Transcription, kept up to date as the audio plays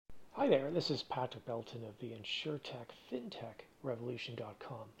Hi there, this is Patrick Belton of the InsurTech FinTech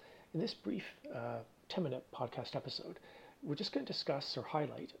Revolution.com. In this brief 10-minute podcast episode, we're just going to discuss or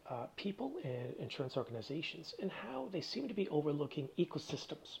highlight people and insurance organizations and how they seem to be overlooking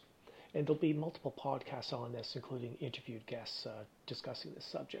ecosystems. And there'll be multiple podcasts on this, including interviewed guests discussing this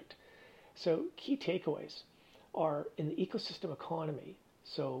subject. So key takeaways are in the ecosystem economy.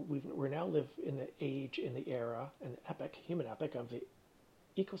 So we now live in the age, in the era, an epic, human epic of the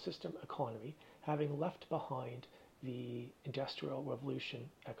ecosystem economy, having left behind the industrial revolution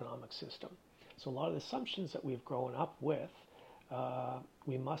economic system. So a lot of the assumptions that we've grown up with,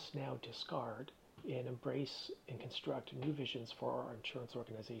 we must now discard and embrace and construct new visions for our insurance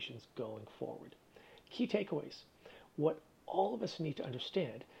organizations going forward. Key takeaways. What all of us need to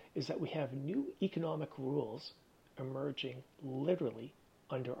understand is that we have new economic rules emerging literally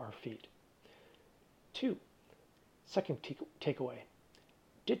under our feet. Second takeaway.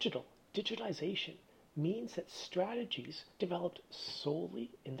 Digitalization means that strategies developed solely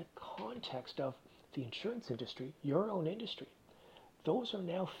in the context of the insurance industry, your own industry, those are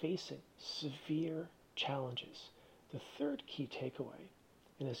now facing severe challenges. The third key takeaway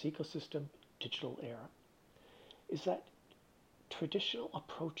in this ecosystem digital era is that traditional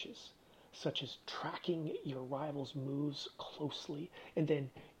approaches such as tracking your rivals' moves closely and then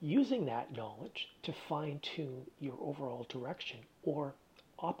using that knowledge to fine-tune your overall direction or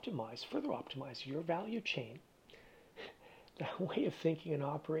further optimize your value chain, that way of thinking and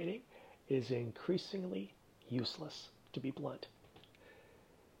operating is increasingly useless, to be blunt.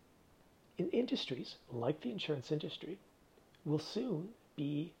 In industries like the insurance industry, will soon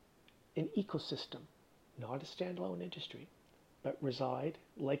be an ecosystem, not a standalone industry, but reside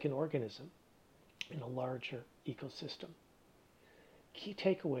like an organism in a larger ecosystem. Key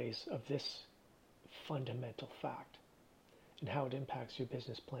takeaways of this fundamental fact and how it impacts your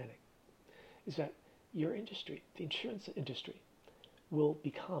business planning is that your industry, the insurance industry, will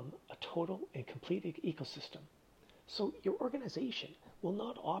become a total and complete ecosystem. So your organization will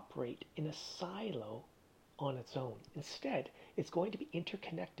not operate in a silo on its own. Instead, it's going to be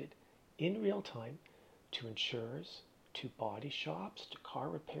interconnected in real time to insurers, to body shops, to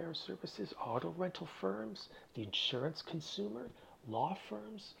car repair services, auto rental firms, the insurance consumer, law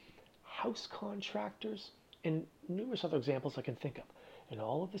firms, house contractors, and numerous other examples I can think of. And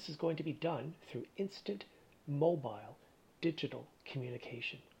all of this is going to be done through instant, mobile, digital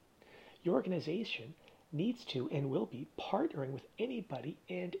communication. Your organization needs to and will be partnering with anybody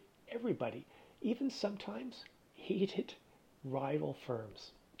and everybody, even sometimes hated rival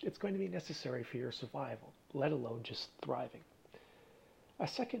firms. It's going to be necessary for your survival, let alone just thriving. A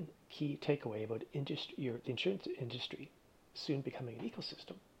second key takeaway about the insurance industry soon becoming an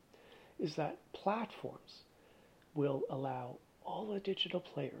ecosystem is that platforms will allow all the digital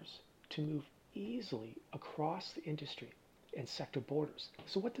players to move easily across the industry and sector borders.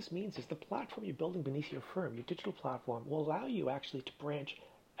 So what this means is the platform you're building beneath your firm, your digital platform, will allow you actually to branch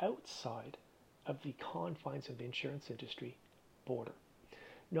outside of the confines of the insurance industry border.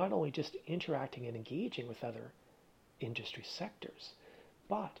 Not only just interacting and engaging with other industry sectors,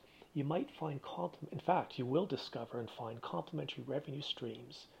 but you might find in fact, you will discover and find complementary revenue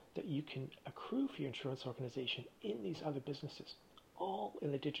streams that you can accrue for your insurance organization in these other businesses, all in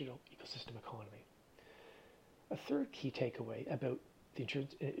the digital ecosystem economy. A third key takeaway about the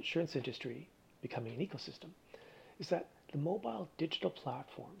insurance industry becoming an ecosystem is that the mobile digital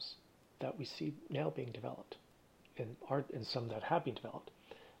platforms that we see now being developed, and some that have been developed,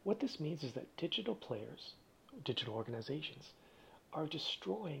 what this means is that digital players, digital organizations, are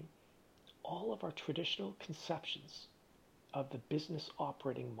destroying all of our traditional conceptions of the business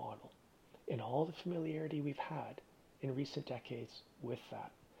operating model and all the familiarity we've had in recent decades with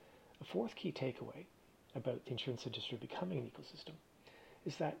that. A fourth key takeaway about the insurance industry becoming an ecosystem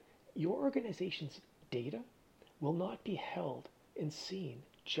is that your organization's data will not be held and seen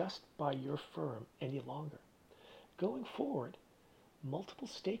just by your firm any longer. Going forward, multiple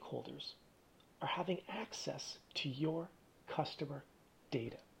stakeholders are having access to your customer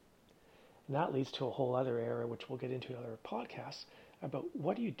data. And that leads to a whole other area, which we'll get into in other podcasts, about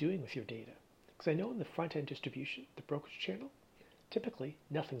what are you doing with your data? Because I know in the front-end distribution, the brokerage channel, typically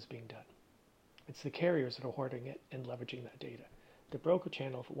nothing's being done. It's the carriers that are hoarding it and leveraging that data. The broker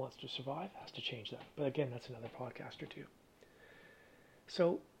channel, if it wants to survive, has to change that. But again, that's another podcast or two.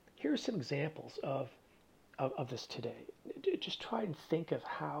 So here are some examples of this today. Just try and think of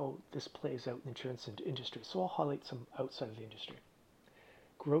how this plays out in the insurance industry. So I'll highlight some outside of the industry.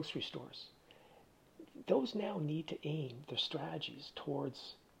 Grocery stores. Those now need to aim their strategies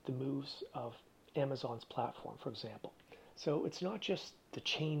towards the moves of Amazon's platform, for example. So it's not just the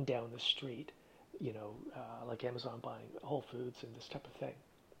chain down the street, like Amazon buying Whole Foods and this type of thing.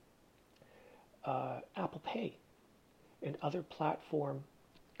 Apple Pay and other platform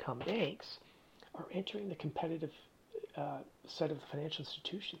banks are entering the competitive set of the financial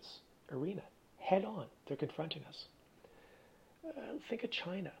institutions arena head on. They're confronting us. Think of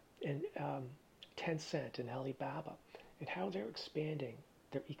China and Tencent and Alibaba and how they're expanding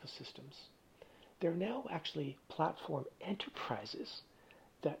their ecosystems. They're now actually platform enterprises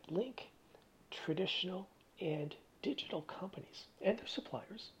that link traditional and digital companies and their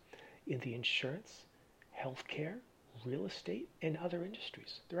suppliers in the insurance, healthcare, real estate, and other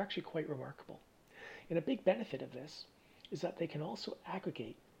industries. They're actually quite remarkable. And a big benefit of this is that they can also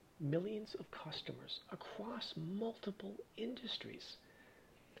aggregate millions of customers across multiple industries.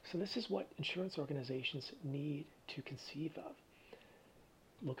 So this is what insurance organizations need to conceive of.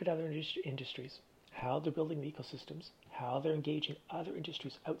 Look at other industries, how they're building the ecosystems, how they're engaging other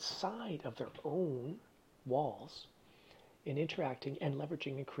industries outside of their own walls in interacting and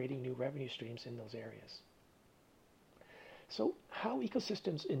leveraging and creating new revenue streams in those areas. So how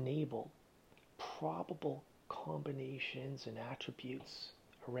ecosystems enable probable combinations and attributes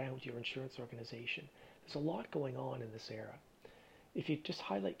around your insurance organization. There's a lot going on in this era. If you just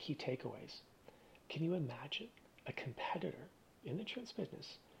highlight key takeaways, can you imagine a competitor in the insurance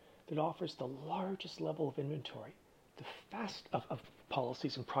business that offers the largest level of inventory, of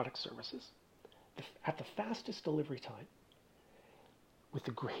policies and product services, at the fastest delivery time, with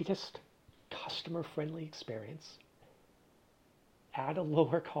the greatest customer-friendly experience, at a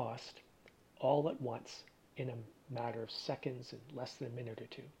lower cost, all at once in a matter of seconds and less than a minute or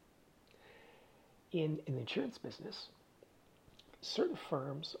two? In the insurance business, certain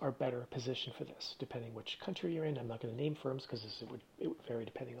firms are better positioned for this, depending which country you're in. I'm not going to name firms because it would vary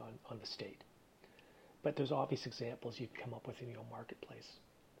depending on the state. But there's obvious examples you can come up with in your marketplace.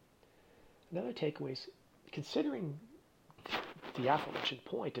 Another takeaway is considering the aforementioned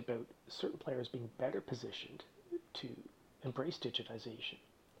point about certain players being better positioned to embrace digitization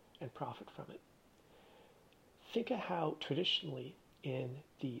and profit from it. Think of how traditionally in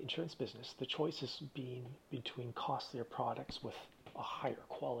the insurance business, the choice has been between costlier products with a higher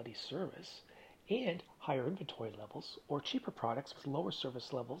quality service and higher inventory levels, or cheaper products with lower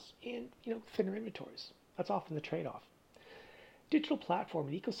service levels and thinner inventories. That's often the trade-off. Digital platform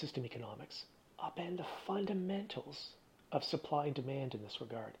and ecosystem economics upend the fundamentals of supply and demand in this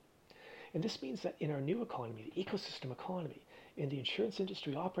regard. And this means that in our new economy, the ecosystem economy, in the insurance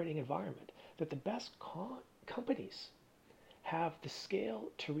industry operating environment, that the best companies have the scale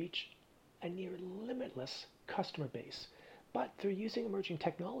to reach a near limitless customer base, but they're using emerging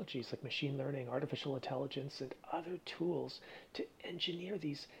technologies like machine learning, artificial intelligence, and other tools to engineer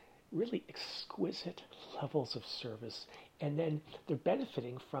these really exquisite levels of service. And then they're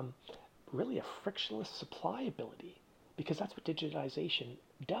benefiting from really a frictionless supply ability, because that's what digitization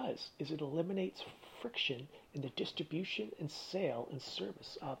does, is it eliminates friction in the distribution and sale and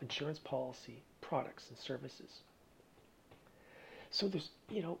service of insurance policy products and services. So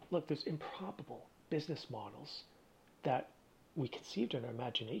there's improbable business models that we conceived in our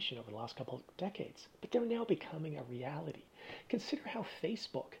imagination over the last couple of decades, but they're now becoming a reality. Consider how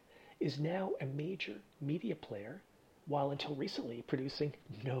Facebook is now a major media player, while until recently producing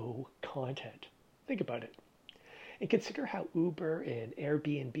no content. Think about it. And consider how Uber and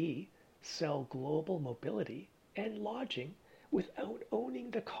Airbnb sell global mobility and lodging without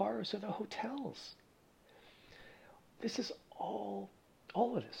owning the cars or the hotels. This is all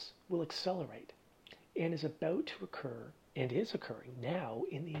of this will accelerate and is about to occur and is occurring now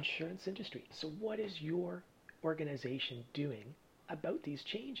in the insurance industry. So what is your organization doing about these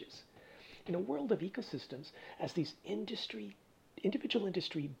changes? In a world of ecosystems, as these individual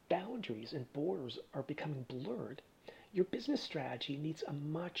industry boundaries and borders are becoming blurred, your business strategy needs a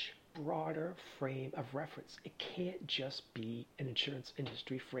much broader frame of reference. It can't just be an insurance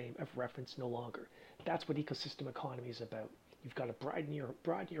industry frame of reference no longer. That's what ecosystem economy is about. You've got to broaden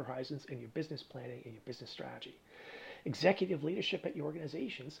your horizons in your business planning and your business strategy. Executive leadership at your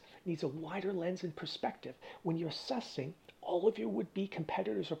organizations needs a wider lens and perspective when you're assessing all of your would-be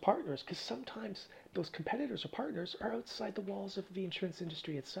competitors or partners, because sometimes those competitors or partners are outside the walls of the insurance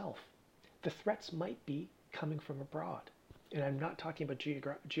industry itself. The threats might be coming from abroad. And I'm not talking about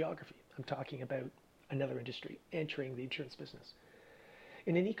geography. I'm talking about another industry entering the insurance business.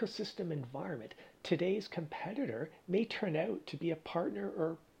 In an ecosystem environment, today's competitor may turn out to be a partner,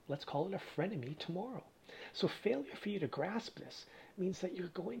 or let's call it a frenemy, tomorrow. So failure for you to grasp this means that you're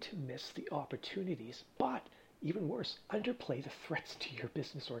going to miss the opportunities, but even worse, underplay the threats to your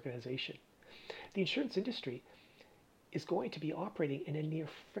business organization. The insurance industry is going to be operating in a near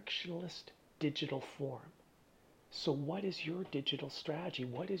frictionless digital form. So what is your digital strategy?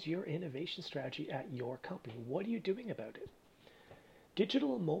 What is your innovation strategy at your company? What are you doing about it?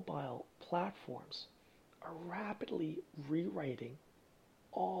 Digital and mobile platforms are rapidly rewriting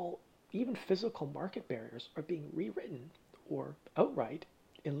even physical market barriers are being rewritten or outright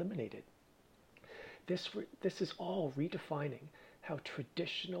eliminated. This is all redefining how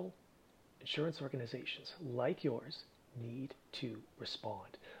traditional insurance organizations like yours need to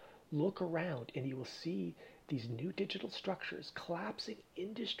respond. Look around and you will see these new digital structures collapsing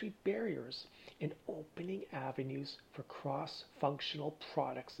industry barriers and opening avenues for cross-functional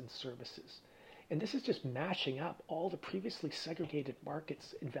products and services. And this is just matching up all the previously segregated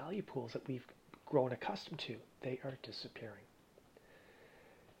markets and value pools that we've grown accustomed to. They are disappearing.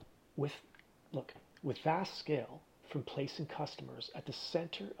 With vast scale from placing customers at the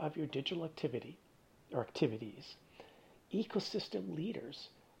center of your digital activity or activities, ecosystem leaders,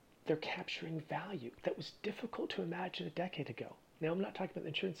 they're capturing value that was difficult to imagine a decade ago. Now, I'm not talking about the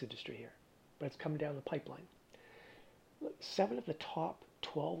insurance industry here, but it's coming down the pipeline. 7 of the top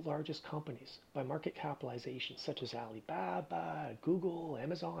 12 largest companies by market capitalization, such as Alibaba, Google,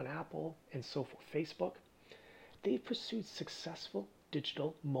 Amazon, Apple, and so forth, Facebook, they've pursued successful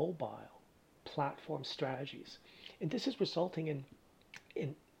digital mobile platform strategies. And this is resulting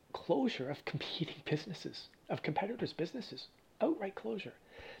in closure of competing businesses, of competitors' businesses, outright closure.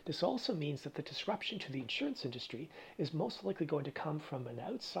 This also means that the disruption to the insurance industry is most likely going to come from an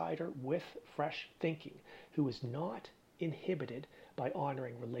outsider with fresh thinking who is not inhibited by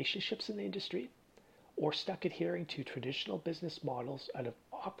honoring relationships in the industry or stuck adhering to traditional business models out of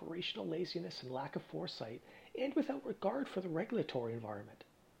operational laziness and lack of foresight and without regard for the regulatory environment.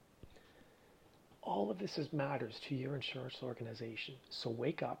 All of this matters to your insurance organization, so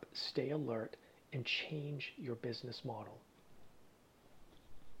wake up, stay alert, and change your business model.